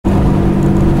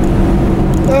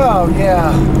Oh yeah,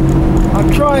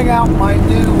 I'm trying out my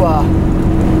new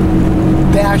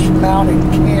dash mounted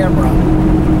camera.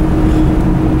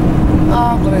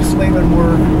 I'm gonna just leave it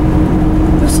work.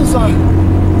 This is a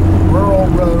rural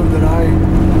road that I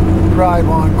drive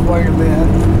on quite a bit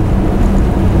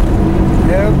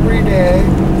every day.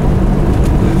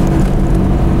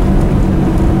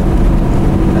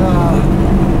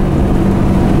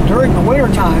 During the winter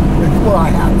time, before I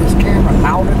have this camera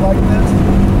mounted like this,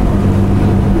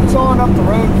 it's on up the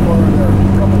road for a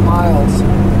couple miles.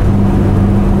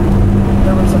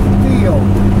 There was a field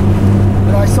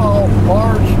that I saw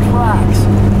large tracks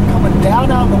coming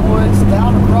down out of the woods,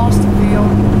 down across the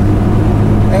field,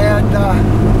 and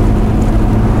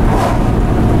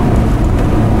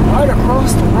right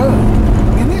across the road.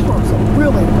 And these were some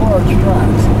really large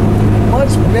tracks,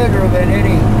 much bigger than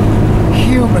any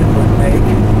human would make.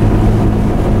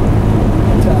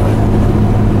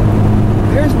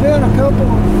 There's been a couple of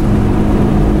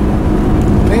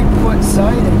Bigfoot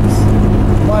sightings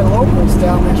by locals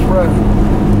down this road.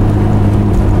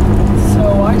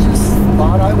 So I just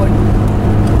thought I would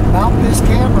mount this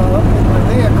camera up in my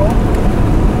vehicle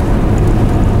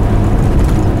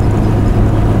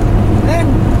and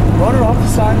run it off the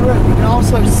side of the road. You can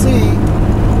also see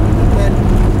that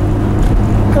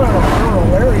what kind of a rural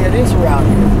area it is around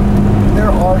here.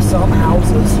 There are some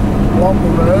houses along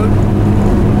the road,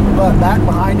 but back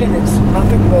behind it is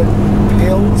nothing but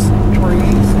hills,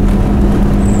 trees.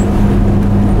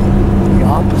 The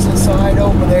opposite side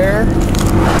over there,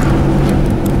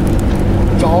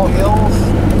 it's all hills,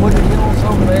 wooded hills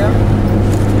over there,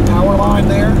 power line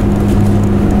there.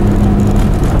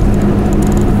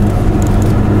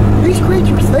 These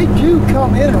creatures, they do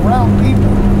come in around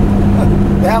people.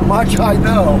 That much I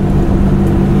know.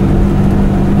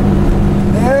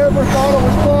 Never thought it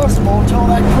was possible until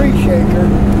that tree shaker.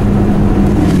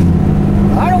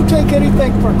 I don't take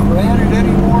anything for granted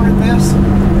anymore in this.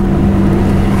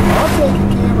 I'll take a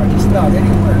camera just about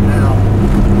anywhere now.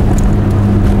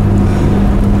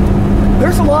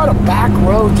 There's a lot of back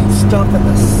roads and stuff in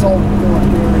the Salt Fork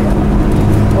area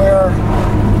where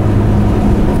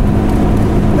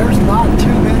there's not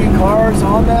too many cars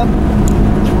on them.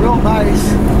 It's real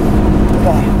nice with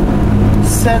a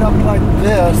setup like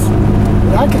this.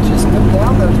 I could just go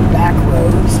down those back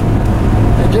roads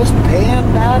and just pan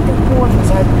back and forth as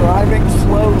I'm driving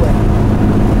slowly.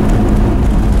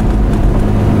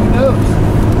 Who knows?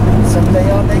 Someday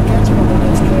I may catch one with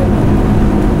this camera.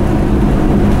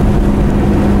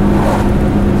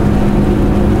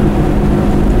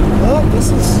 Well, this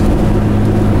is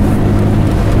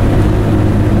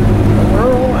a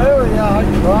rural area I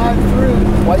drive through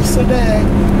twice a day.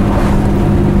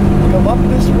 Come up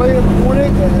this way in the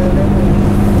morning and then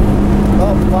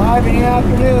about 5 in the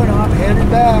afternoon I'm headed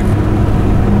back.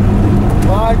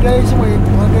 5 days a week,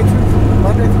 Monday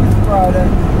through Friday.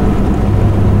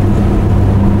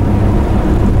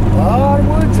 A lot of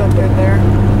woods up in there.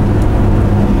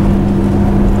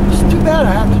 It's too bad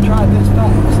I have to drive this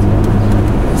fast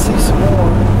and see some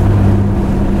more.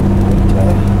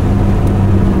 But,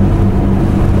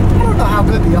 I don't know how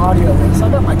good the audio is. I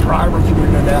got my driver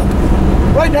figured out.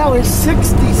 Right now it's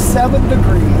 67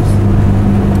 degrees.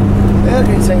 It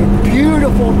is a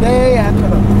beautiful day after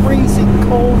the freezing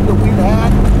cold that we've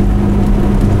had the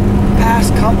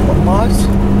past couple of months.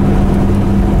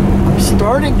 I'm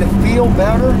starting to feel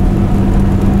better.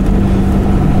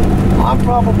 I'm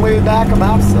probably back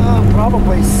about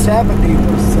probably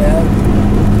 70%.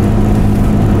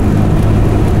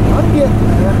 I'm getting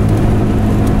there.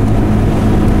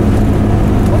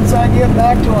 Once I get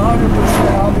back to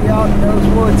 100%, I'll be out in those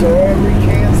woods every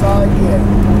chance I get.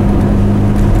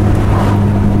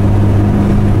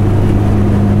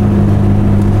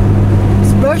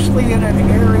 Especially in an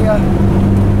area,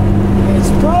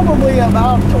 it's probably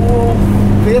about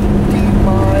 50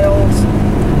 miles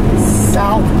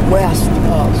southwest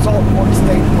of Salt Fork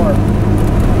State Park.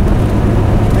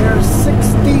 There's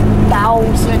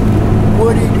 60,000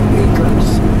 wooded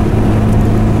acres.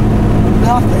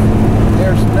 Nothing.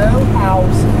 There's no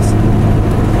houses.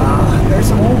 There's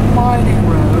some old mining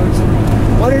roads.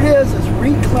 What it is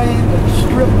reclaimed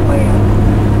strip land.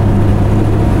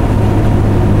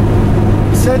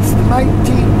 Since the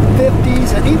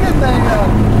 1950s and even back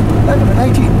in the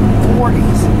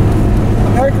 1940s,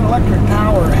 American Electric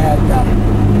Power had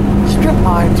strip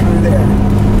mine through there.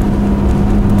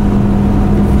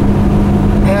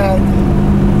 And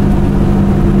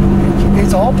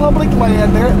it's all public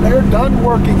land. They're done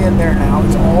working in there now.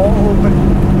 It's all open.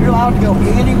 You're allowed to go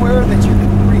anywhere that you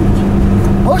can reach.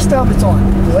 Most of it's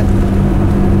on foot,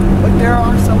 but there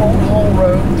are some old haul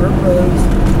roads, dirt roads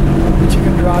that you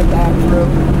can drive drive back through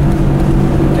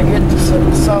to get to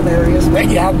some areas. Then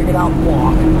you have to get out and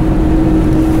walk.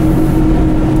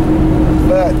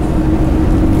 But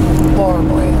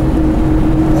farmland.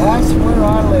 That's where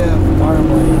I live,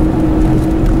 farmland.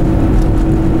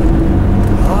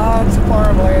 Lots of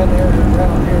farmland there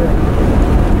around here.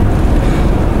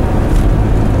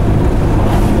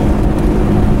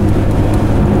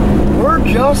 We're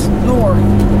just north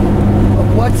of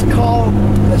what's called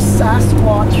the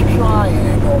Sasquatch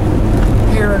Triangle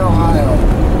here in Ohio.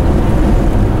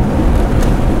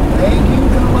 And you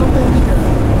come up in here.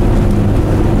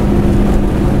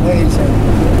 Amazing.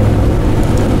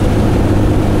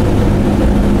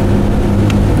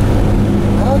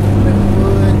 Nothing but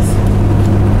woods.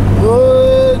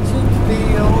 Woods and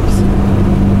fields.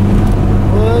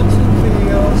 Woods and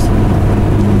fields.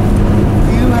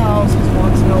 Few houses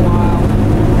once in a while.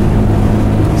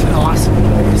 It's an awesome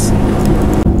place.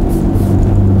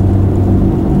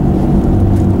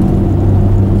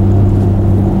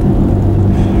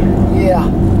 Yeah,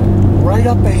 right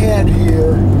up ahead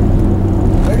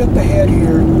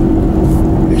here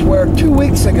is where 2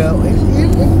 weeks ago,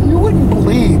 you wouldn't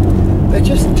believe that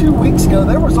just 2 weeks ago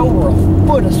there was over a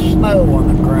foot of snow on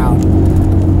the ground.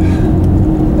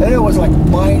 And it was like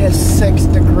 -6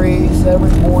 degrees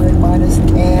every morning,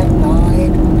 -10,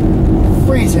 9,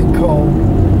 freezing cold.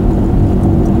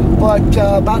 But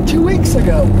about 2 weeks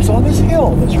ago, it was on this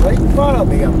hill that's right in front of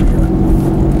me up here.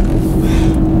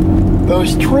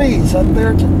 Those trees up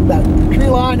there, that tree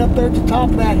line up there at the top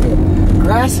of that hill,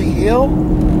 grassy hill,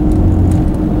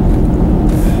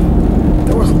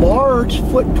 there was large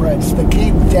footprints that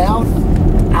came down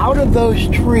out of those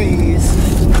trees,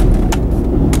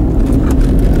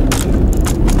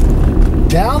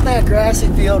 down that grassy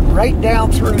field, right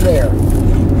down through there,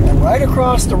 and right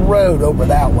across the road over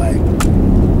that way.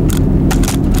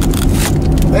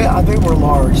 They were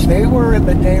large. They were in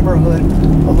the neighborhood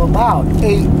of about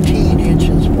 18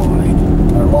 inches wide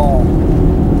or long.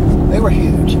 They were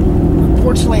huge.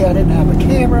 Unfortunately, I didn't have a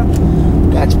camera.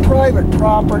 That's private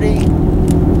property.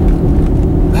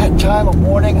 That time of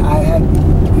morning, I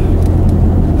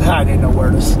didn't know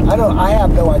where to. I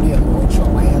have no idea who owns the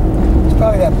land. It's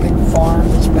probably that big farm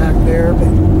that's back there,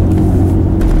 but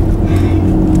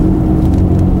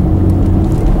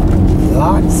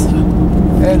lots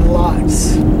and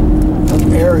lots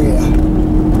of area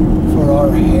for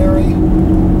our hairy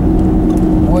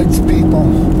woods people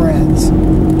friends.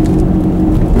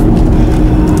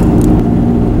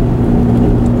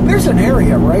 There's an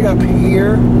area right up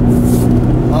here.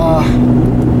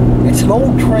 It's an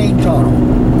old train tunnel.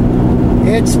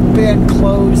 It's been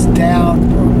closed down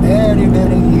for many,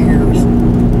 many years.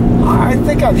 I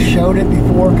think I've showed it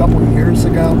before a couple of years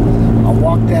ago. I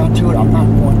walked down to it. I'm not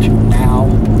going to now.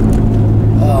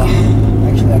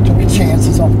 Actually, I took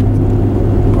chances on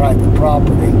private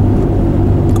property.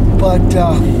 But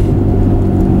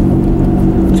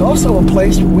it's also a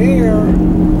place where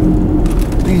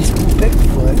these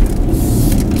Bigfoot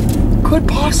could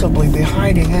possibly be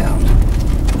hiding out.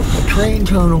 The train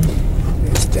tunnel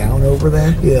is down over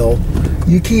that hill.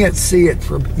 You can't see it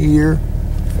from here,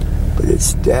 but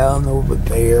it's down over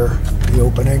there, the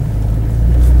opening.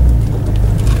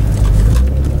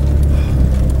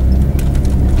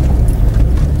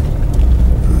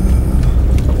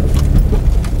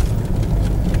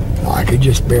 I could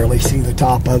just barely see the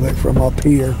top of it from up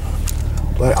here.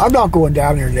 But I'm not going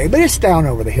down there today, but it's down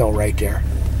over the hill right there.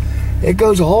 It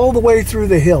goes all the way through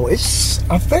the hill. It's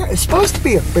supposed to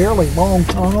be a fairly long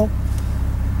tunnel.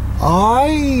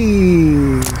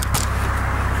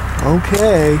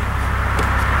 Okay.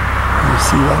 You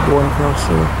see that going across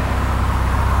there?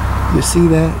 You see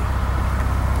that?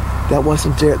 That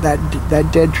wasn't there.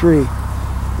 That dead tree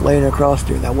laying across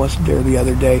there, that wasn't there the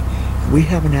other day. We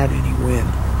haven't had any wind.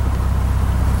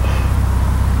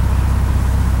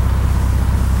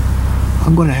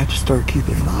 I'm going to have to start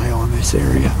keeping an eye on this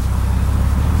area.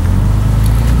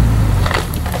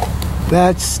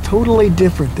 That's totally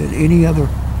different than any other.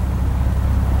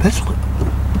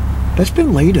 That's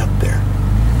been laid up there.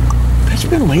 That's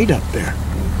been laid up there.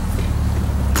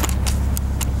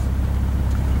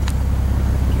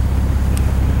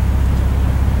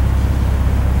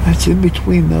 That's in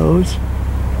between those.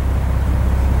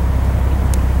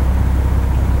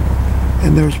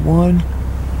 And there's one.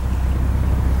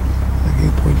 I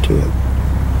can't point to it.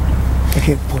 I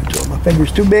can't point to it. My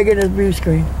finger's too big in the view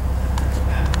screen.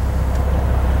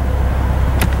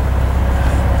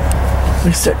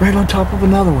 They sit right on top of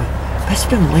another one. That's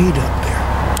been laid up there.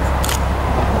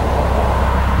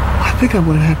 I think I'm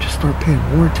going to have to start paying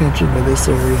more attention to this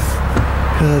area,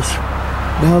 because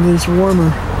now that it's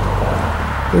warmer,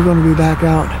 they're going to be back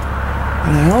out.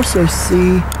 And I also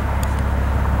see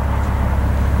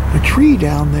a tree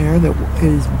down there that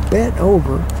is bent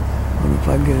over. I don't know if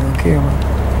I can get it on camera.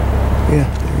 Yeah,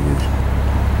 there it is.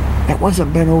 That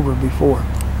wasn't bent over before.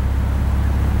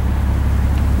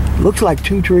 It looks like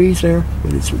two trees there,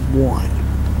 but it's one.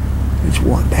 It's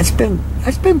one. That's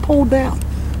been pulled down.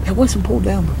 That wasn't pulled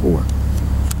down before.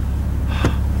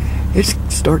 It's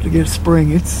starting to get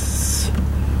spring. It's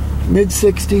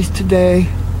mid-60s today.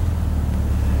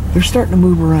 They're starting to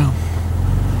move around.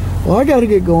 Well, I got to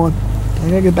get going. I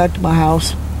got to get back to my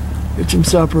house, get some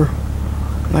supper.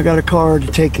 And I got a car to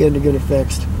take in to get it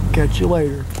fixed. Catch you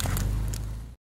later.